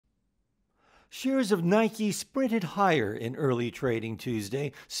Shares of Nike sprinted higher in early trading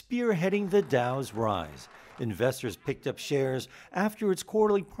Tuesday, spearheading the Dow's rise. Investors picked up shares after its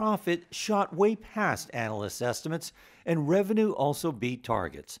quarterly profit shot way past analysts' estimates, and revenue also beat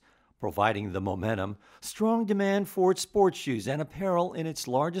targets. Providing the momentum, strong demand for its sports shoes and apparel in its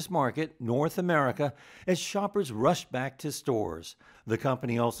largest market, North America, as shoppers rushed back to stores. The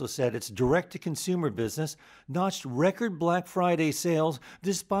company also said its direct-to-consumer business notched record Black Friday sales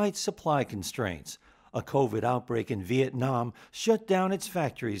despite supply constraints. A COVID outbreak in Vietnam shut down its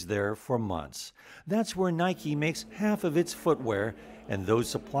factories there for months. That's where Nike makes half of its footwear, and those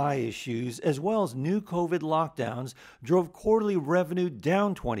supply issues, as well as new COVID lockdowns, drove quarterly revenue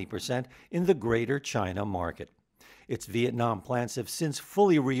down 20% in the Greater China market. Its Vietnam plants have since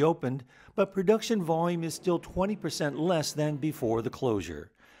fully reopened, but production volume is still 20% less than before the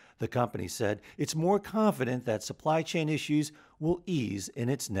closure. The company said it's more confident that supply chain issues will ease in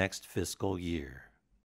its next fiscal year.